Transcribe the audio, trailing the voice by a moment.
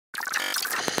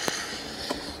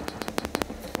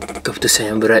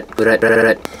keputusan yang berat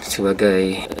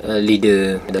sebagai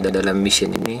leader dalam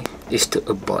mission ini is to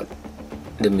abort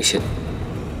the mission.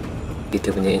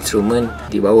 Kita punya instrumen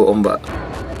di bawah ombak.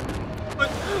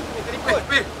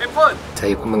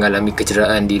 Saya mengalami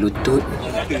kecederaan di lutut.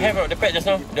 The pad just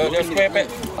now, the square pad.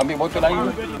 Ambil botol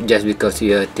air. Just because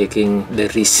we are taking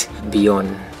the risk beyond.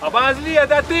 Abang Azli,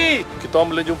 hati-hati. Kita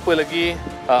orang belum jumpa lagi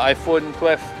iPhone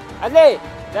 12. Azli,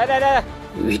 dah.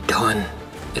 We don't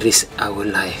risk our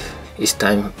life. It's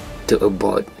time to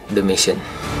abort the mission.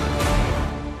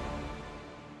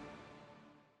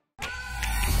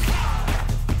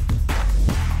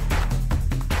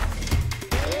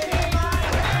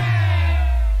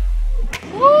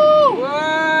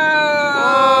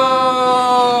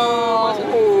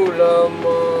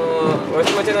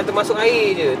 Macam nak termasuk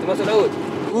air je, termasuk laut.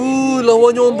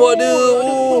 Lawannya ombak dia.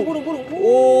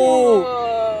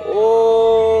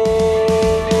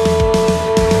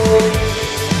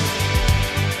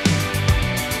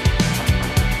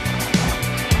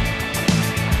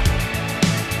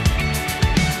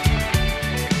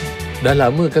 Dah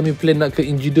lama kami plan nak ke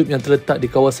Injidup yang terletak di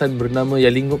kawasan bernama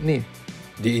Yalingup ni.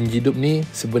 Di Injidup ni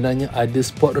sebenarnya ada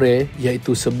spot rare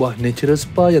iaitu sebuah natural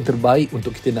spa yang terbaik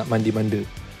untuk kita nak mandi-manda.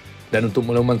 Dan untuk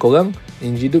makluman korang,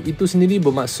 Injidup itu sendiri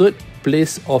bermaksud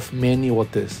place of many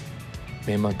waters.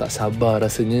 Memang tak sabar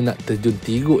rasanya nak terjun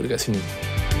tiruk dekat sini.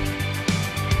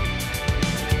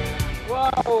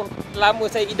 Wow, lama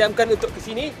saya idamkan untuk ke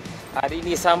sini. Hari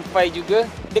ini sampai juga.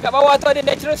 Dekat bawah tu ada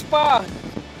natural spa.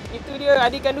 Itu dia,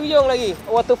 ada ikan duyung lagi.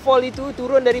 Waterfall itu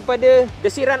turun daripada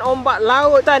desiran ombak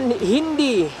lautan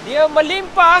Hindi. Dia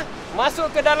melimpah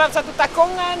masuk ke dalam satu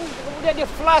takongan, kemudian dia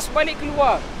flush balik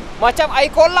keluar. Macam air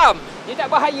kolam. Dia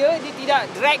tak bahaya, dia tidak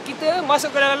drag kita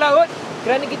masuk ke dalam laut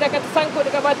kerana kita akan tersangkut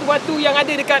dekat batu-batu yang ada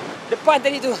dekat depan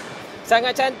tadi tu.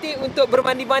 Sangat cantik untuk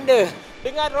bermandi-manda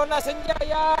dengan rona senja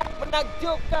yang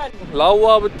menakjubkan.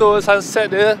 Lawa betul sunset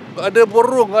dia. Ada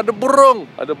burung,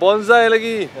 ada bonsai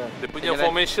lagi. Dia punya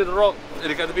formation rock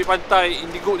dekat tepi pantai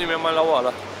Injidup ni memang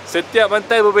lawa lah. Setiap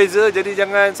pantai berbeza, jadi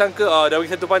jangan sangka dah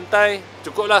pergi satu pantai,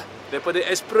 cukuplah. Daripada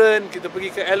Esperance, kita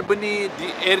pergi ke Albany di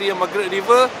area Margaret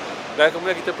River. Dan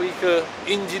kemudian kita pergi ke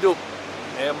Injidup.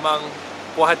 Memang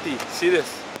puas hati, serius.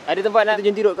 Ada tempat nak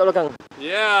terjun tiruk kat belakang?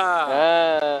 Ya.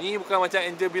 Ni bukan macam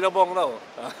Angel Bilabong tau.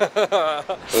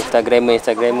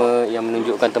 Instagramer yang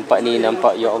menunjukkan tempat ni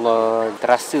nampak, ya Allah,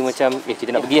 terasa macam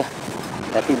kita nak pergi lah.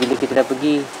 Tapi bila kita dah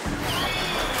pergi,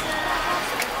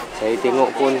 saya tengok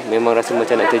pun memang rasa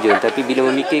macam nak terjun. Tapi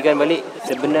bila memikirkan balik,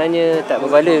 sebenarnya tak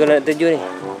berbala kalau nak terjun ni.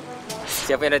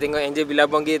 Siapa yang dah tengok Angel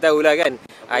Bilabong kita tahulah kan,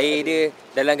 air dia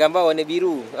dalam gambar warna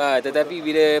biru, tetapi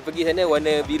bila pergi sana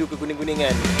warna biru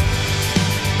kekuning-kuningan.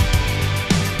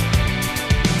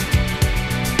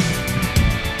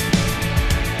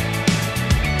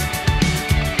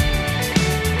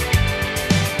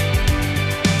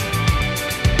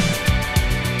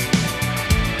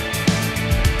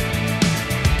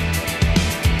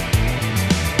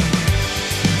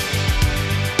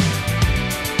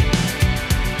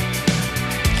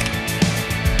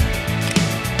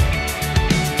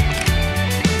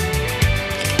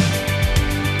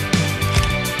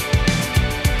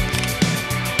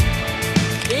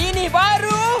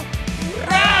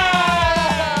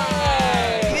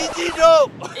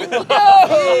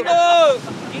 Injidup!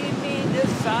 Give me the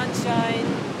sunshine,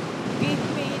 give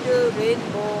me the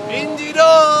rainbow.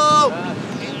 Injidup!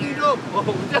 Injidup! Oh,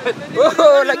 hujan!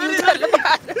 Oh, lagi hujan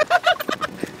lebat!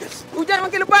 Hujan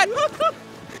makin lebat!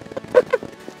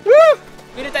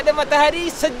 Bila tak ada matahari,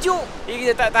 sejuk. Jadi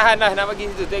kita tak tahan lah nak pergi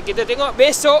situ. Kita tengok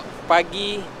besok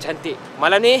pagi cantik.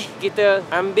 Malam ni kita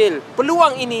ambil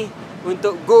peluang ini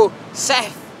untuk go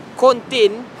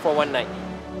self-contain for one night.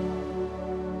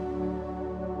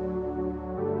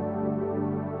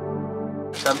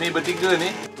 Kami bertiga ni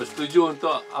bersetuju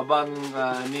untuk abang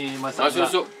ni masak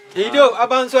sup. Hidup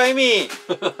Abang Suhaimi.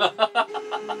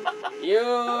 Yo,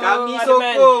 kami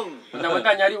sokong.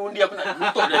 Mentang-mentang nyari undi aku nak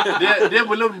tutup dia. Dia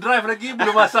belum drive lagi,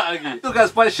 belum masak lagi. Tu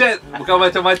kan spice shed, bukan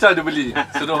macam-macam dia beli.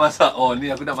 Suruh masak. Oh, ni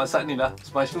aku nak masak ni lah,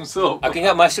 mushroom soup. Aku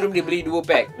ingat mushroom dia beli 2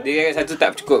 pack. Dia kata satu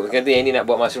tak cukup. Kata yang ni nak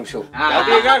buat mushroom soup.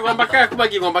 Okey kan, korang pakai, aku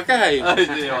bagi korang pakai.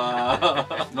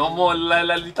 No more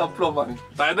lali taplom bang.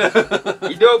 Tak ada.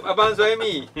 Hidup Abang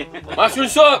Suhaimi. Mushroom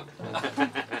soup.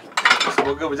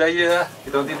 Semoga berjaya lah.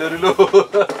 Kita orang tidur dulu.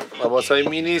 Abang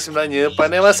Suhaimi ni sebenarnya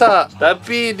pandai masak,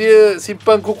 tapi dia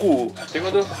simpan kuku. Tengok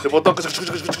tu, dia potong.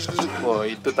 Oh,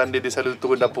 itu tanda dia selalu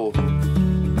turun dapur.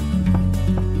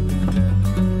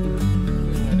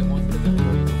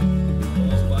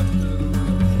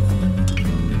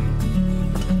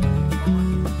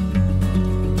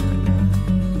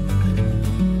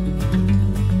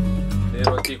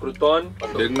 crouton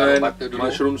dengan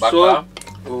mushroom bakar. soup.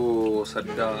 Oh,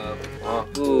 sedap.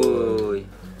 Ui.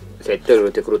 Settle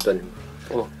roti kerutan.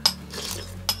 Oh,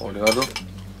 dengar tu.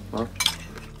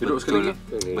 Duduk sekali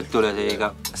lagi. Betul lah saya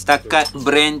cakap. Setakat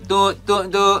brand tu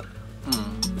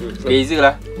beza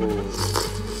lah.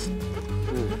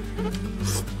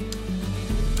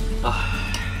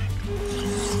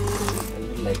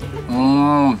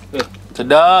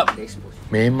 Sedap.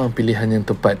 Memang pilihan yang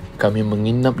tepat kami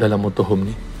menginap dalam motorhome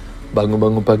ni.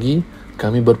 Bangun-bangun pagi,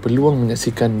 kami berpeluang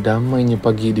menyaksikan damainya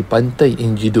pagi di pantai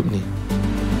Injidup ni.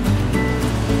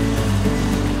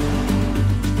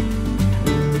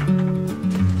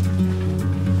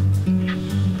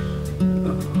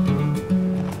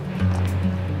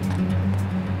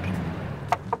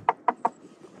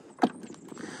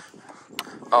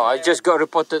 Oh, I just got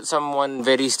reported someone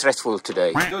very stressful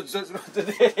today.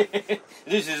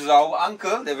 This is our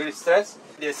uncle. They're very stressed.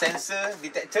 The sensor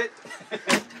detected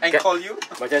and call you.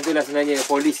 Macam tu lah sebenarnya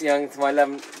polis yang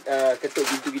semalam ketuk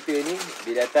pintu kita ni.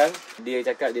 Dia datang, dia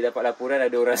cakap dia dapat laporan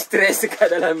ada orang stres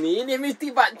dekat dalam ni. Ini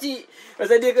mesti pakcik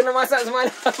pasal dia kena masak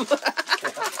semalam.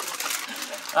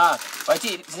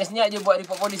 Pakcik senyap-senyap je buat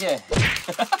report polis je.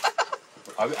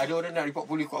 Ada orang nak report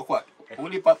polis kuat-kuat.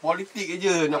 Polis politik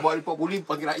je nak buat report polis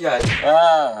panggil rakyat.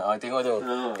 Tengok tu.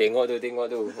 Tengok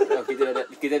tu.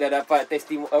 Kita dah dapat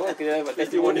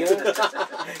testimoni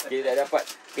kita dah dapat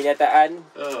kenyataan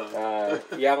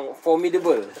yang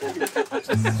formidable.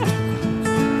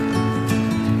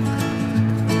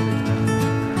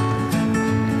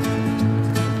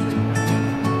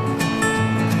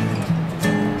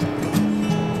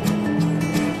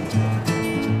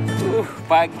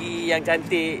 Pagi yang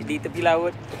cantik di tepi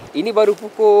laut. Ini baru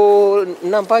pukul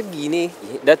 6 pagi ni.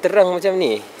 Dah terang macam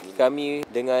ni. Kami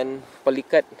dengan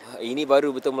pelikat. Ini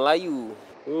baru betul Melayu.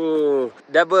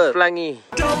 Double pelangi.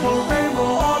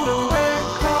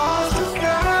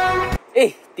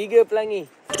 3 pelangi.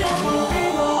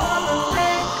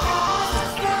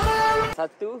 1,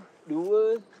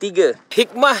 2, 3.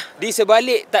 Hikmah di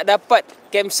sebalik tak dapat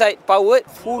campsite powered,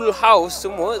 full house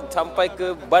semua sampai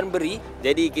ke Banbury.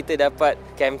 Jadi kita dapat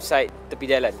campsite tepi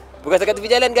jalan. Bukan setakat tepi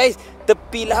jalan guys,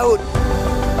 tepi laut.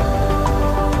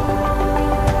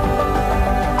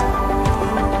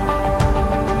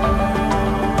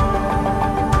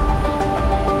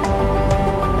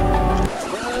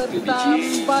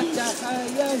 Bertambah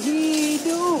cahaya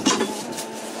hidup,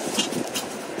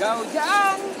 kau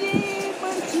janji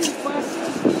bersifat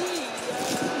setia,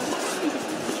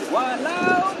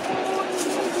 walaupun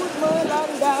hidup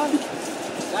melanda,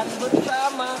 dan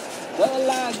bersama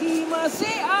selagi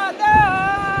masih ada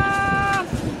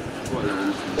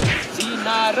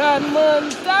sinaran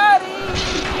mentari,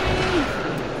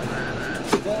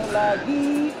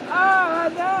 selagi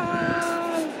ada.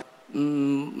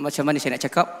 Macam mana saya nak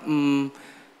cakap?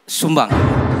 Sumbang.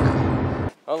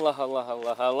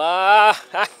 Allah.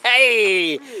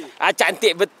 Hai.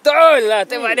 Cantik betul lah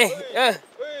tengok ni.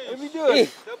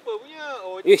 Siapa punya?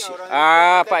 Oh, ni Ish.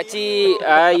 Pakcik.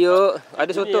 Ayo.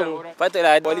 Ada sotong.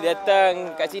 Patutlah boleh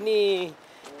datang kat sini.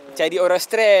 Cari orang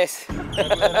stres.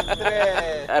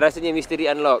 Rasanya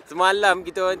misteri unlock. Semalam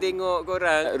kita orang tengok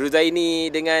korang Ruzaini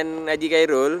dengan Haji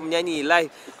Khairul menyanyi live.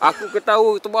 Aku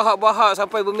ketawa terbahak-bahak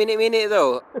sampai berminit-minit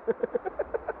tau.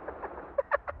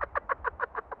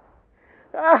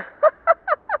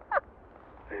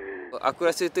 Aku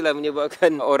rasa itulah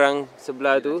menyebabkan orang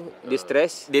sebelah tu dia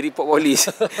stres, dia report polis.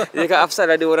 Dia cakap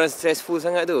Afsal ada orang stressful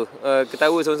sangat tu.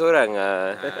 Ketawa seorang-seorang.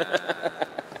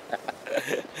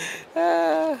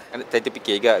 Saya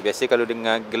terfikir juga, biasa kalau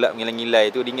dengar gelap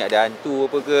ngilai-ngilai tu, dia ingat ada hantu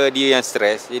apa ke, dia yang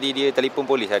stres. Jadi dia telefon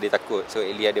polis lah, dia takut. So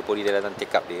at least ada polis dah datang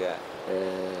take up dia lah.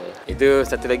 Itu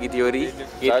satu lagi teori.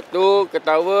 Satu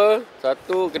ketawa,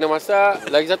 satu kena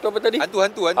masak, lagi satu apa tadi?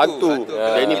 Hantu.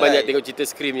 Dia ni banyak tengok cerita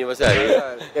Scream ni pasal.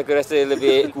 Aku rasa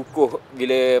lebih kukuh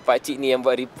bila pakcik ni yang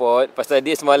buat report pasal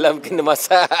dia semalam kena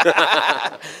masak.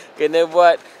 Kena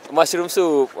buat mushroom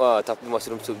soup. Tapi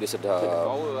mushroom soup dia sedap.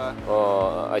 Power lah.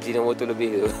 Ajinomoto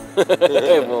lebih tu.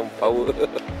 Power.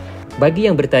 Bagi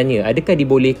yang bertanya, adakah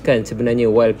dibolehkan sebenarnya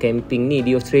wild camping ni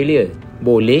di Australia?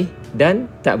 Boleh dan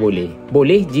tak boleh.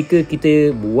 Boleh jika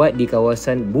kita buat di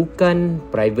kawasan bukan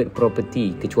private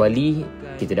property, kecuali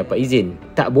kita dapat izin.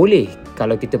 Tak boleh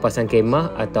kalau kita pasang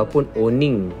kemah ataupun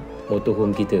owning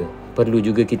motorhome kita. Perlu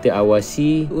juga kita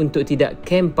awasi untuk tidak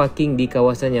camp parking di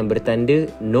kawasan yang bertanda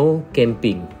no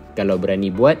camping. Kalau berani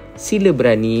buat, sila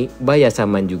berani bayar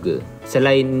saman juga.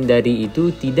 Selain dari itu,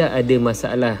 tidak ada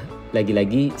masalah.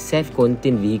 Lagi-lagi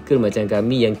self-contained vehicle macam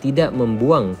kami yang tidak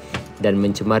membuang dan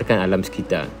mencemarkan alam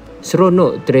sekitar.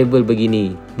 Seronok travel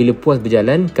begini. Bila puas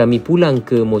berjalan, kami pulang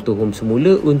ke motorhome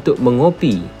semula untuk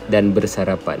mengopi dan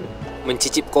bersarapan.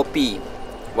 Mencicip kopi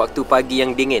waktu pagi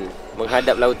yang dingin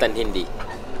menghadap lautan Hindi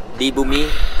di bumi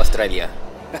Australia.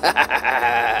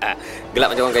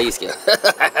 Gelap macam orang kaya sikit.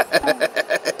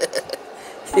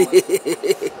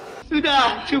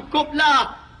 Sudah,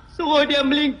 cukuplah. Suruh dia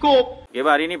melingkup. Okay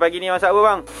bang, hari ni pagi ni masak apa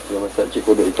bang? Dia masak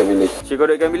cekodok ikan bilis.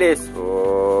 Cekodok ikan bilis.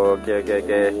 Oh,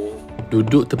 okey.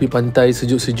 Duduk tepi pantai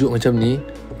sejuk-sejuk macam ni,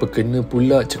 berkena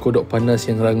pula cekodok panas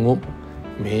yang rangup,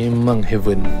 memang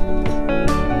heaven.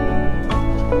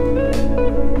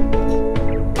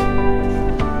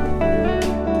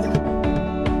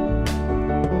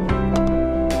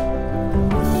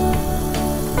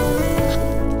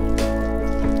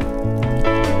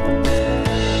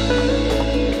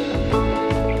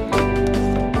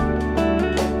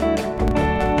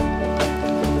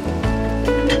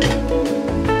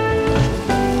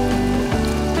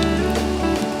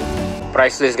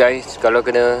 Priceless guys kalau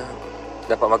kena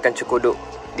dapat makan cekodok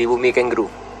di bumi kangaroo.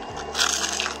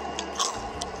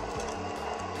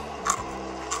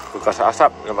 Bekas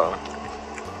asap nampak tak?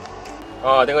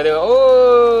 Oh, tengok.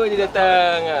 Oh, dia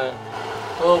datang.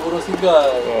 Oh, burung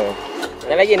seagull.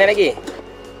 Nak lagi.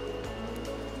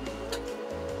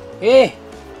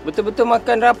 Betul-betul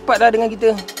makan rapat dah dengan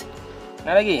kita.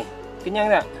 Nak lagi? Kenyang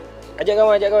tak? Ajak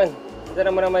kawan. Kita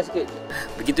ramai-ramai sikit.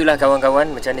 Begitulah kawan-kawan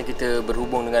macam mana kita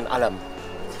berhubung dengan alam.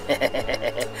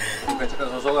 Bukan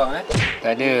cakap seorang-seorang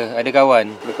Ada kawan.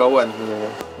 Ada kawan.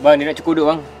 Bang, dia nak cekodok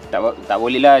bang. Tak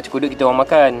boleh lah, cekodok kita orang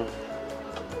makan.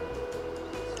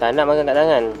 Tak nak makan kat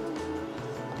tangan.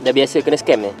 Dah biasa kena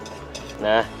scam ni.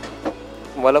 Nah,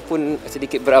 walaupun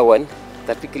sedikit berawan,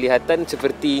 tapi kelihatan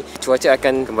seperti cuaca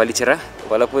akan kembali cerah.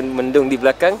 Walaupun mendung di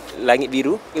belakang, langit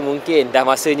biru. Mungkin dah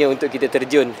masanya untuk kita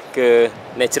terjun ke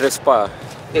natural spa.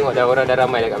 Tengok dah orang dah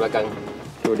ramai dah kat belakang.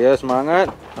 Tu dia semangat.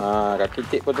 Kaki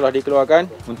tik pun telah dikeluarkan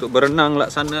untuk berenang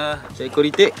laksana seekor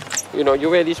itik. You know,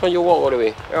 you wear this one, you walk all the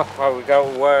way. Oh, we can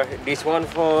wear this one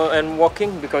for and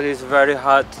walking because it's very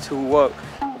hard to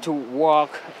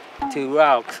walk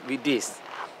with this.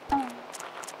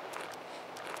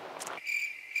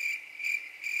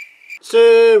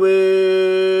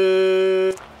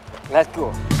 Let's go.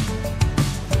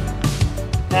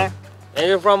 And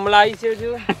you're from Malaysia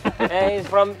too? And he's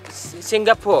from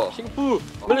Singapore.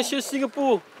 Malaysia,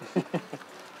 Singapore.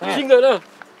 Singgah lah.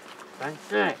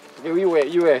 You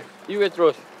wear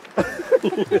terus.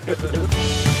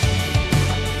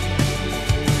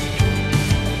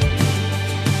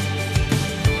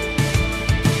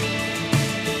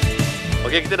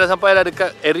 Okay, kita dah sampai dah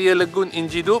dekat area lagun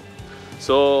Injidup.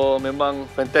 So memang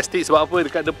fantastic. Sebab apa?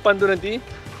 Dekat depan tu nanti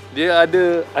dia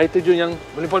ada air terjun yang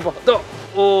melimpah-limpah. Tok.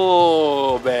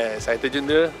 Oh, best. Air terjun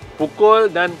dia pukul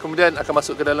dan kemudian akan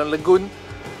masuk ke dalam lagun.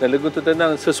 Dan lagun tu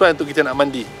tenang sesuai untuk kita nak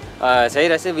mandi. Saya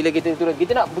rasa bila kita turun,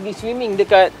 kita nak pergi swimming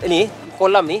dekat ni,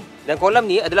 kolam ni. Dan kolam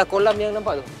ni adalah kolam yang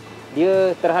nampak tu.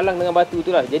 Dia terhalang dengan batu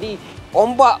tu lah. Jadi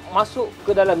ombak masuk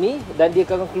ke dalam ni dan dia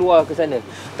akan keluar ke sana.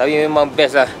 Tapi memang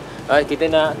best lah. Kita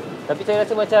nak. Tapi saya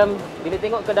rasa macam bila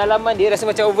tengok kedalaman dia rasa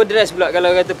macam overdress pula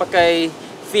kalau kata pakai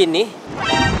fin ni.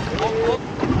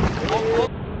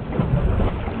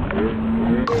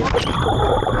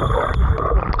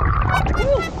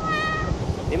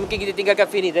 Ni mungkin kita tinggalkan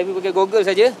fin ni tapi pakai goggle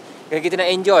saja kalau kita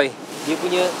nak enjoy dia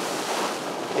punya.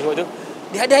 Tengok tu.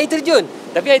 Dia ada air terjun.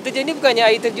 Tapi air terjun ni bukannya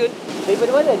air terjun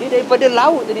daripada mana? Dia daripada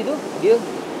laut tadi tu. Dia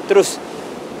terus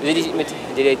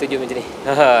jadi air terjun macam ni.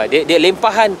 Dia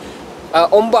lempahan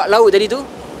ombak laut tadi tu.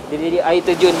 Dia jadi air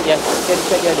terjun yang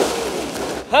sekali ada.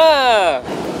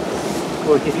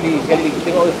 Oh, sekali lagi kita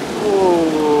tengok.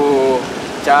 Oh,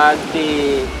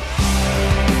 cantik.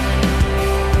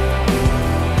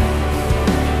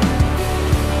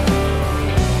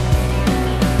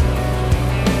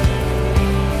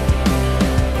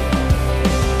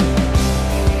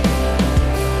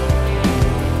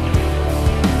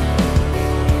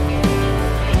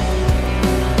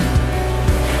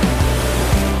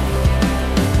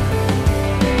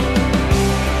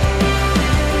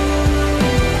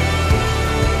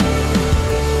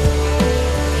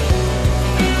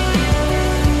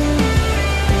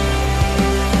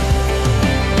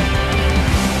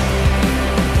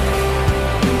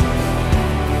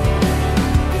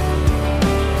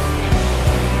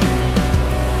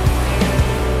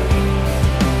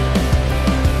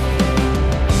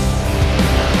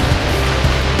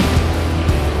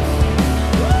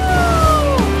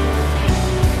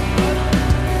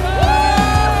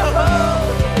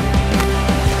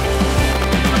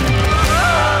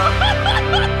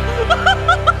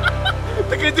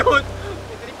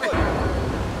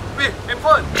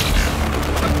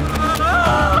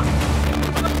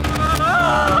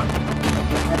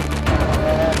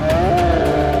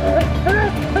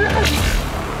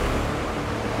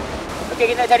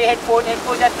 cari handphone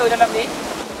jatuh dalam ni.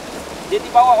 Dia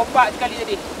dibawa ombak sekali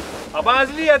tadi. Abang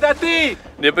Azli, hati-hati.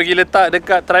 Dia pergi letak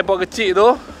dekat tripod kecil tu.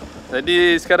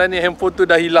 Jadi sekarang ni handphone tu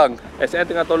dah hilang. SN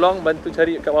tengah tolong bantu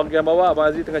cari kat bahagian bawah.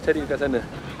 Abang Azli tengah cari kat sana.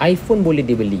 iPhone boleh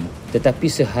dibeli, tetapi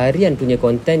seharian punya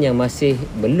konten yang masih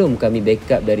belum kami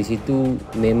backup dari situ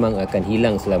memang akan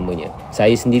hilang selamanya.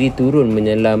 Saya sendiri turun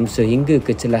menyelam sehingga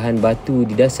kecelahan batu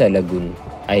di dasar lagun.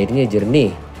 Airnya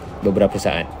jernih beberapa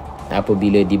saat.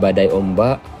 Apabila di badai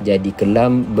ombak, jadi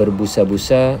kelam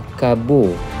berbusa-busa,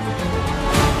 kabur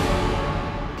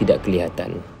tidak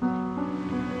kelihatan.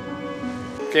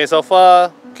 Okay, so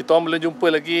far kita orang belum jumpa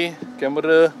lagi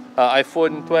kamera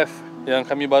iPhone 12 yang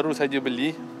kami baru saja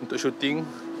beli untuk syuting.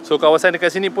 So kawasan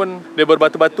dekat sini pun dia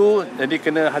berbatu-batu, jadi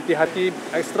kena hati-hati,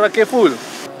 extra careful.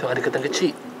 Tengok ada ketan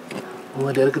kecil. Oh,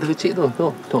 ada ketan kecil tu.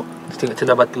 Tengok. Tengok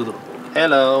celah batu tu.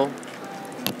 Hello.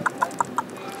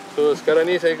 So sekarang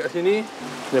ni saya kat sini.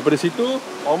 Daripada situ,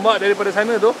 ombak daripada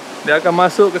sana tu, dia akan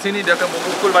masuk ke sini, dia akan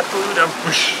memukul batu tu dan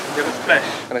push, dia akan splash.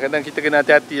 Kadang-kadang kita kena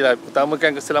hati-hati lah.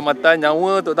 Utamakan keselamatan,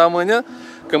 nyawa terutamanya.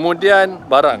 Kemudian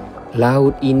barang.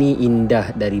 Laut ini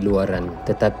indah dari luaran,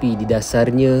 tetapi di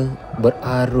dasarnya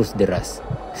berarus deras,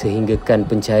 sehinggakan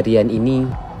pencarian ini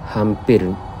hampir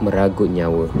meragut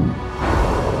nyawa.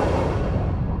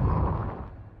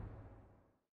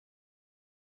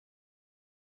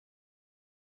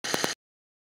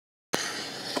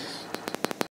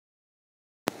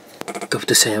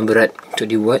 Keputusan yang berat untuk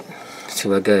dibuat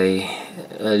sebagai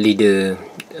leader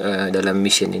dalam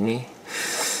mission ini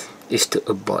is to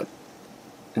abort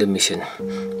the mission.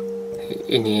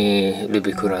 Ini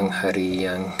lebih kurang hari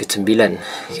yang ke-9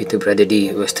 kita berada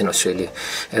di Western Australia.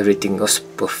 Everything was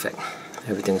perfect.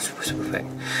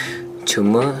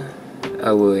 Cuma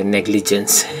our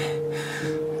negligence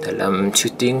dalam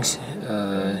shooting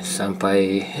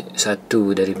sampai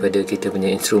satu daripada kita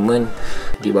punya instrumen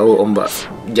dibawa ombak,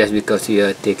 just because we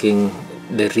are taking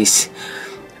the risk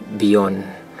beyond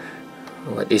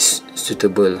what is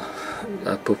suitable.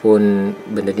 Apapun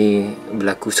benda ni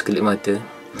berlaku sekelip mata.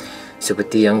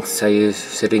 Seperti yang saya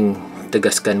sering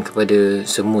tegaskan kepada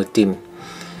semua tim,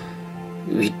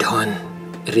 we don't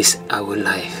risk our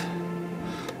life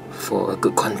for a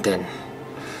good content.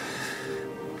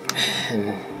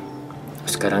 And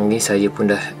sekarang ni saya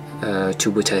pun dah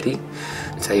cuba cari.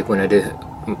 Saya pun ada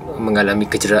mengalami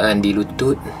kejeraan di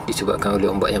lutut disebabkan oleh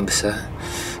ombak yang besar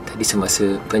tadi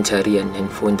semasa pencarian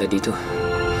handphone tadi tu.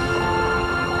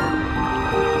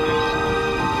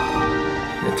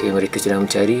 Okay, mereka sedang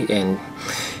mencari and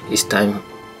it's time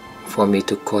for me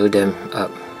to call them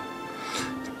up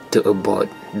to abort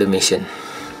the mission.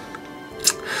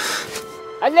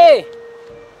 Azli!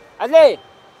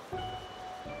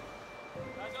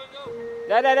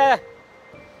 Dah.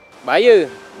 Bahaya.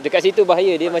 Dekat situ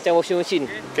bahaya. Dia macam washing machine.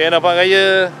 Okay, nampak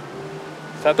gaya.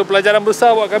 Satu pelajaran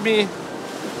besar buat kami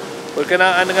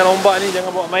berkenaan dengan ombak ni.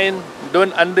 Jangan buat main.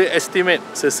 Don't underestimate.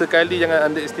 Sesekali jangan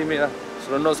underestimate lah.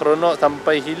 Seronok-seronok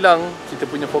sampai hilang kita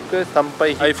punya fokus,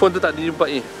 sampai iPhone tu tak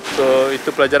dijumpai. So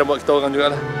itu pelajaran buat kita orang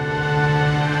jugalah.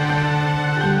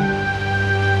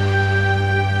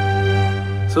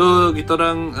 So kita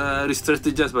orang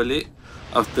re-strategize balik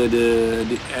after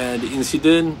the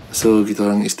incident. So kita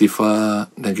orang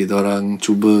istighfar dan kita orang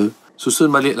cuba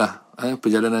susun balik lah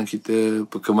perjalanan kita,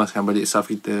 perkemaskan balik saf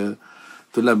kita.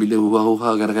 Itulah bila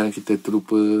huha-huha kadang-kadang kita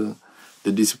terlupa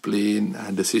the discipline,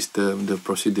 the system, the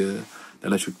procedure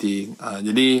dalam syuting.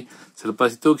 Jadi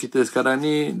selepas itu kita sekarang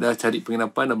ni dah cari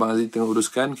penginapan. Abang Aziz tengah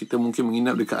uruskan. Kita mungkin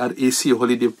menginap dekat RAC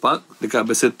Holiday Park dekat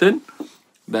Beserton.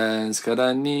 Dan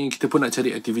sekarang ni kita pun nak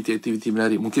cari aktiviti-aktiviti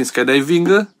menarik. Mungkin skydiving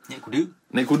ke,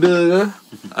 naik kuda ke,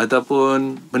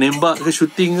 ataupun menembak ke,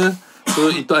 shooting ke.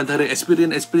 So itu antara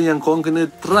experience yang korang kena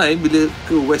try bila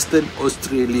ke Western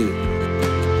Australia.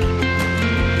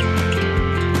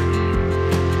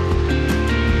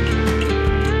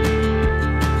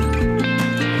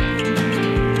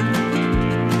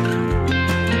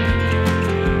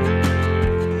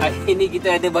 Ini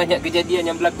kita ada banyak kejadian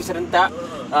yang berlaku serentak.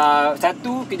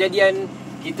 Satu kejadian,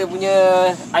 kita punya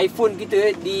iPhone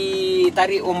kita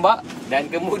ditarik ombak.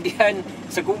 Dan kemudian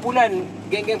sekumpulan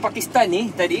geng-geng Pakistan ni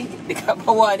tadi dekat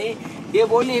bawah ni, dia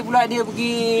boleh pula dia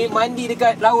pergi mandi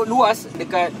dekat laut luas,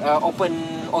 dekat open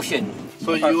ocean.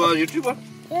 So you are YouTuber?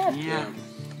 Yeah.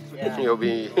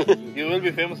 You will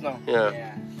be famous now.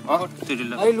 Yeah.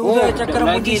 Air luar cakar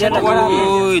pergi dalam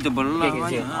oi terbelah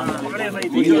banyak.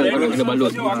 Kena balut.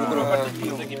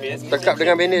 Tekap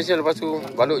dengan bandage je, lepas tu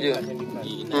balut je.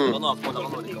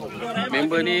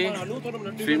 member ni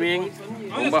swimming,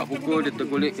 ombak pukul, dia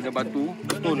tergolek kena batu.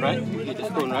 Stone, right? It's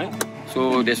stone, right?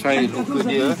 So that's why local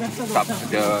dia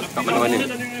tak mana-mana.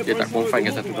 Dia tak confine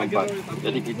kat satu tempat.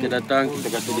 Jadi kita datang, kita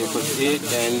kata dia first aid,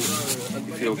 dan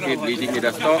if you okay, bleeding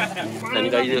dia dah stop,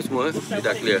 sanitizer semua, dia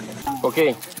dah clear.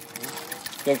 Okay.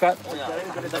 Okay, Kak.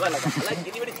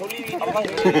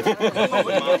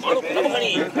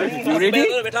 You ready?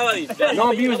 No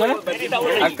abuse, eh?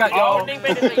 Akak jauh.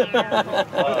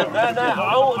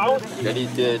 Jadi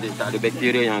dia tak ada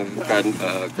bakteria yang akan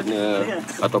kena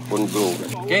ataupun grow.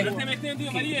 Okay?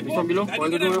 This one below?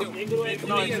 One, two,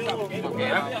 okay,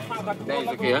 ya? That is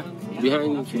okay, ya?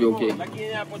 Behind should be okay.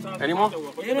 Any more?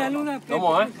 No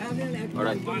more, eh?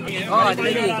 Alright. Oh, ada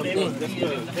lagi.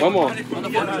 One more.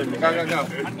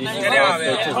 Go. This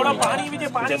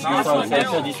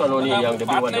one only yang the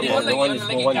big one. The one is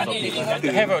small one is okay.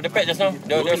 You have the pad just now?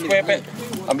 The square pad?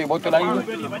 Ambil botol air.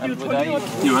 Ambil air.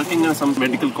 You working on some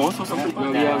medical course or something?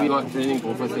 No, we got training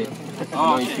for first aid.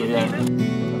 No issue, yeah.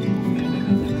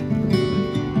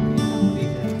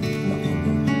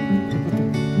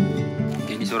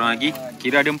 Okay, ni seorang lagi.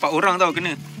 Kira ada 4 orang tau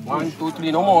kena. 1,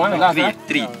 2, 3, no more, last,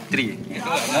 3.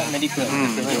 Not medical.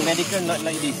 Medical not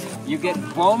like this. You get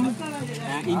bombed,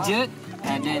 injured,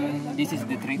 and then this is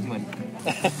the treatment.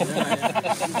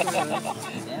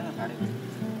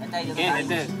 Okay,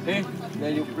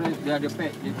 then you press, dia ada pad,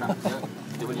 dia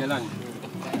boleh jalan.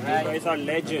 You guys are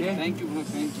legend. Okay. Thank you, bro.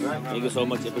 Thank you. Thank you so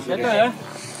much. Betul ya?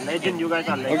 Legend, you guys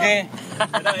are legend. Okay.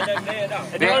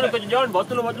 Dia ada penjualan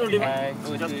botol dia.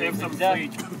 Just have some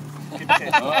sweet.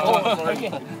 Okay.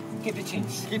 Keep the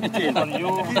change. For you.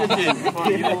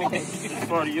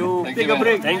 For you. Take a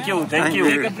break. Thank you. Take a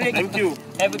break. Thank you.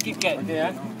 Have a Kit Kat.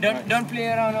 Okay, Don't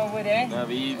play around over there.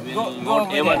 We Go will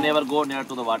over there. never go near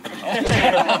to the water.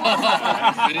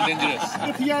 Very dangerous.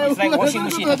 It's like washing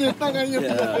machine. Okay.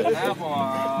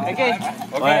 Okay.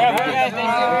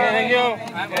 Thank you.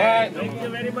 Thank you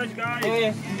very much,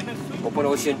 guys. Open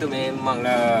ocean tu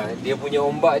memanglah dia punya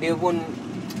ombak dia pun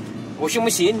washing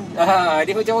machine.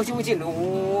 Dia macam washing machine.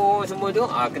 Oh, semua tu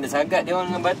kena sagat dia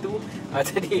orang dengan batu.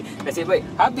 Tadi nasib baik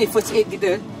habis first aid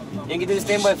kita. Yang kita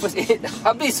standby first aid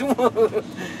habis semua.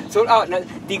 Sold out.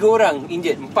 3 orang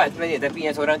injured, 4 sebenarnya, tapi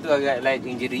yang seorang tu agak light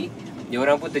injury. Dia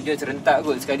orang pun terjun serentak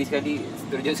kot. Sekali-sekali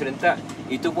terjun serentak.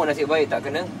 Itu pun nasib baik tak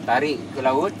kena tarik ke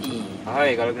laut.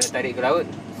 Hai, kalau kena tarik ke laut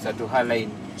satu hal lain.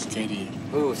 Scary.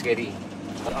 Scary.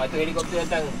 Tu helikopter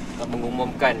datang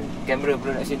mengumumkan kamera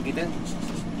production kita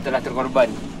telah terkorban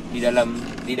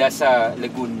di dasar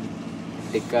lagun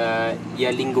dekat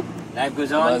Hilang Dipukul. Life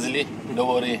goes on. Mazli, don't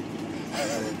worry.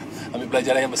 Ambil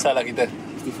pelajaran yang besar lah kita.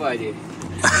 Istighfar je.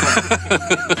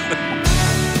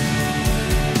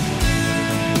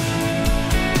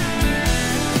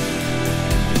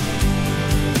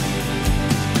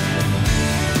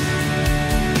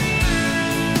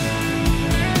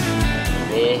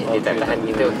 Dia tak tahan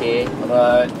kita, okey.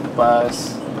 Alright, lepas.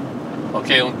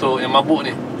 Okey, untuk yang mabuk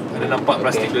ni, ada nampak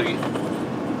plastik lagi.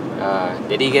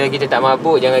 Jadi kalau kita tak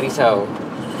mabuk, jangan risau.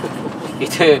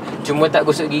 Kita cuma tak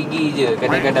gosok gigi je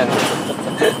kadang-kadang.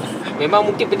 Memang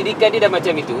mungkin pendidikan dia dah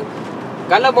macam itu.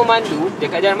 Kalau memandu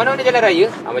dekat jalan mana-mana jalan raya,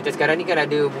 macam sekarang ni kan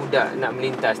ada budak nak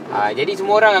melintas. Jadi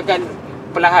semua orang akan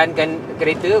perlahankan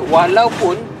kereta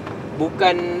walaupun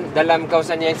bukan dalam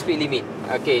kawasan yang speed limit.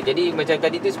 Okey, jadi macam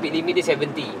tadi tu speed limit dia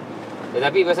 70.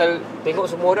 Tetapi pasal tengok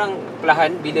semua orang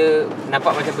perlahan bila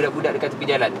nampak macam budak-budak dekat tepi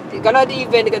jalan. Kalau ada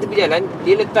event dekat tepi jalan,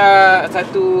 dia letak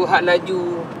satu had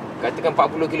laju katakan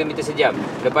 40 km sejam.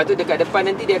 Lepas tu dekat depan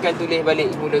nanti dia akan tulis balik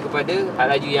semula kepada had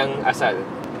laju yang asal.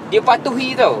 Dia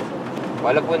patuhi tau.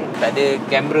 Walaupun tak ada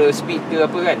kamera speed ke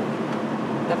apa kan.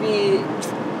 Tapi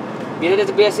bila dah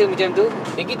terbiasa macam tu,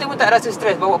 kita pun tak rasa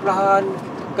stres bawa perlahan.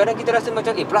 Kadang kita rasa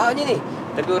macam perlahan je ni.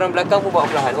 Tapi orang belakang pun bawa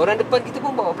perlahan. Orang depan kita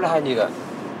pun bawa perlahan juga.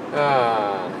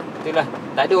 Itulah.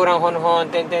 Tak ada orang hon-hon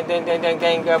teng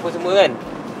ke apa semua kan.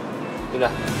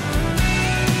 Itulah.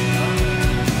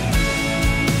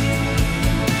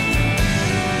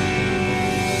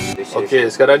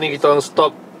 Okey, sekarang ni kita orang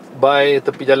stop by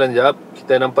tepi jalan jap.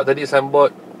 Kita nampak tadi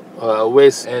signboard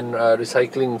waste and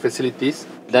recycling facilities.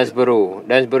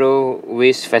 Dansborough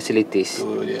Waste Facilities.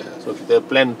 So kita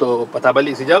plan untuk patah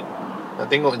balik sekejap. Nak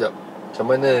tengok sekejap macam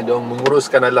mana dia orang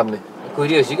menguruskan alam ni.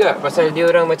 Curious juga pasal dia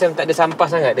orang macam tak ada sampah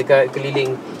sangat dekat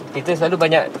keliling. Kita selalu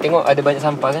banyak tengok ada banyak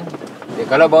sampah kan.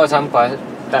 Kalau bawa sampah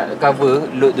tak cover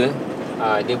load tu,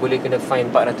 dia boleh kena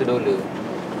fine $400.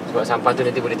 Sebab sampah tu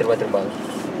nanti boleh terbang-terbang.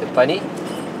 Depan ni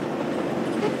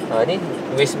ni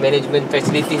waste management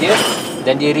facility dia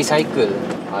dan dia recycle.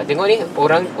 Tengok ni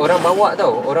orang bawa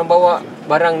tau. Orang bawa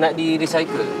barang nak di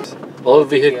recycle. All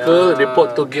vehicle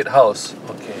report to gatehouse.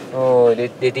 Okey. Oh,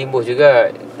 dia timbus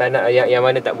juga. Tanah yang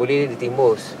mana tak boleh dia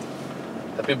timbus.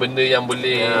 Tapi benda yang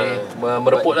boleh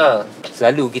mereput lah.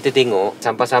 Selalu kita tengok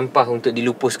sampah-sampah untuk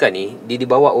dilupuskan ni dia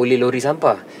dibawa oleh lori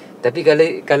sampah. Tapi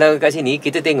kalau kat sini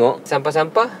kita tengok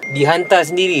sampah-sampah dihantar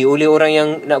sendiri oleh orang yang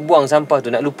nak buang sampah tu,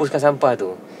 nak lupuskan sampah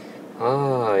tu.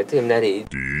 Itu yang menarik.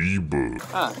 Tiba.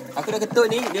 Aku dah ketuk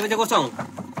ni, dia macam kosong.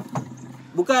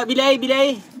 Buka bila air.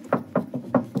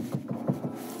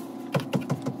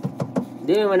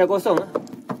 Dia memang dah kosong.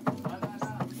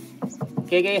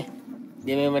 Okey.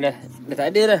 Dia memang dah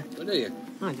tak ada dah. Tak ada ya?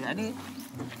 Tak ada.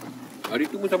 Hari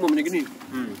tu pun sama macam ni.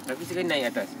 Tapi sekarang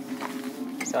naik atas.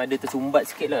 So ada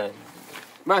tersumbat sikit lah.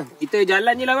 Bang, kita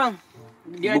jalan je lah bang.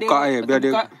 Dia buka ada, biar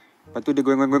dia. Lepas tu dia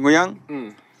goyang-goyang.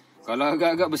 Kalau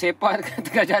agak-agak bersepak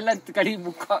tengah jalan, sekali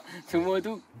buka semua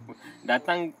tu,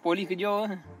 datang polis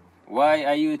kejar. Why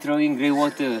are you throwing grey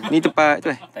water? Ni tempat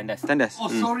tu Tandas.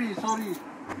 Oh, sorry.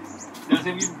 Dah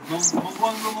saya pergi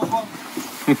membuang.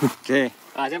 Okay.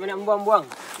 Siapa nak membuang-buang?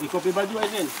 Ni kopi baju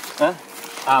Aizen.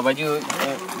 Baju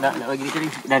nak bagi dia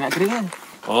kering. Dah nak kering kan?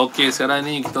 Okey, sekarang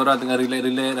ni kita orang tengah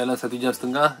relax dalam 1 jam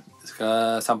setengah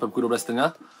sampai pukul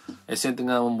 12.30. Aizen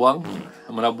tengah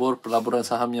melabur pelaburan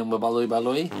saham yang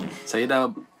berbaloi-baloi. Saya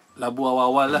dah labur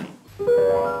awal-awal lah.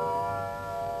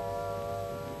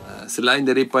 Selain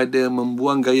daripada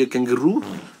membuang gaya kangaroo,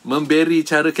 memberi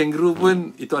cara kangaroo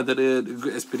pun itu antara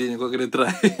good experience yang kau kena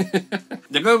try.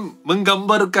 Jangan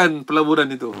menggambarkan pelaburan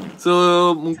itu. So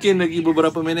mungkin lagi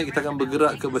beberapa minit kita akan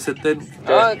bergerak ke Berserton.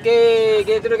 Okey,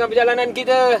 kita teruskan perjalanan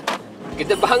kita.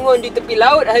 Kita bangun di tepi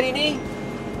laut hari ni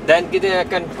dan kita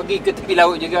akan pergi ke tepi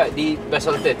laut juga di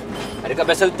Berserton. Dekat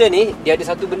Berserton ni dia ada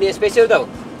satu benda yang special tau.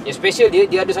 Yang special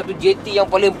dia ada satu jetty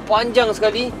yang paling panjang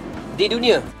sekali di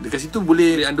dunia. Dekat situ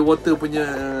boleh underwater punya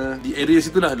di area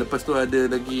situ lah. Lepas tu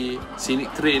ada lagi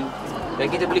scenic train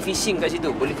dan kita boleh fishing kat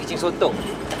situ. Boleh fishing sotong.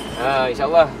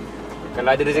 InsyaAllah kalau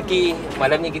ada rezeki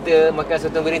malam ni kita makan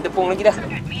sotong goreng tepung lagi dah.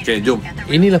 Okay, jom.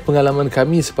 Inilah pengalaman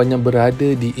kami sepanjang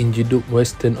berada di Injidup,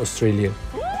 Western Australia.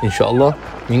 InsyaAllah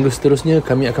minggu seterusnya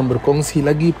kami akan berkongsi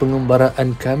lagi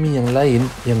pengembaraan kami yang lain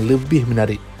yang lebih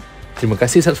menarik. Terima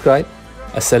kasih subscribe.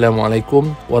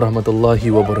 Assalamualaikum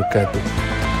warahmatullahi wabarakatuh.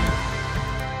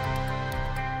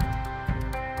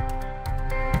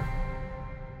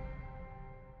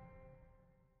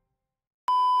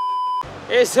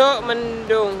 Esok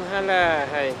mendung.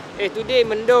 Hai. Today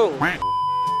mendung. Aku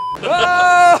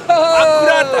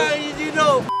datang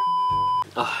Injidup.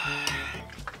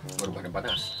 Baru badan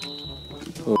panas.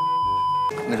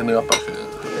 Ni kena apa?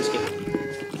 Sikit.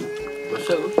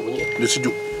 Masa bunyi? Dia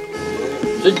sejuk.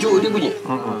 Sejuk dia bunyi?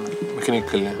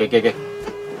 Mechanical lah. Okay.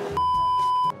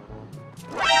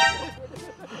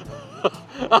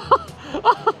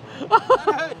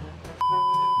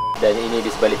 Dan ini di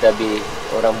sebalik tabir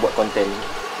orang buat konten.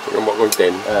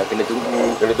 Kena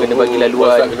tunggu, kena bagi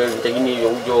laluan. Kena macam ni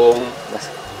hujung.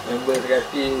 Member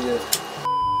berhati je.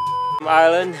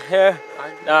 Island here,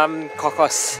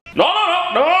 kokos. No.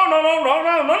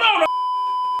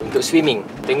 Untuk swimming.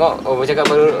 Tengok, cakap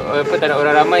baru tak nak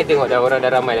orang ramai, tengok dah orang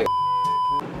dah ramai dah.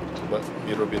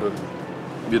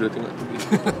 Biru tengok tu.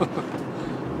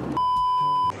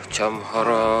 Macam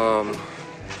haram.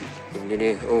 Benda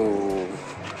ni,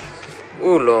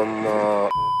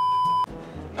 lama.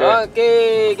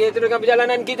 Okey, kita teruskan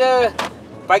perjalanan kita.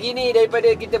 Pagi ni daripada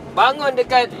kita bangun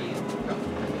dekat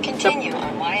Continue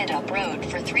on Wyandotte Road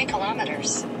for 3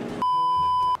 kilometers.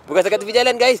 Bukan setakat tepi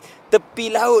jalan guys, tepi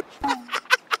laut.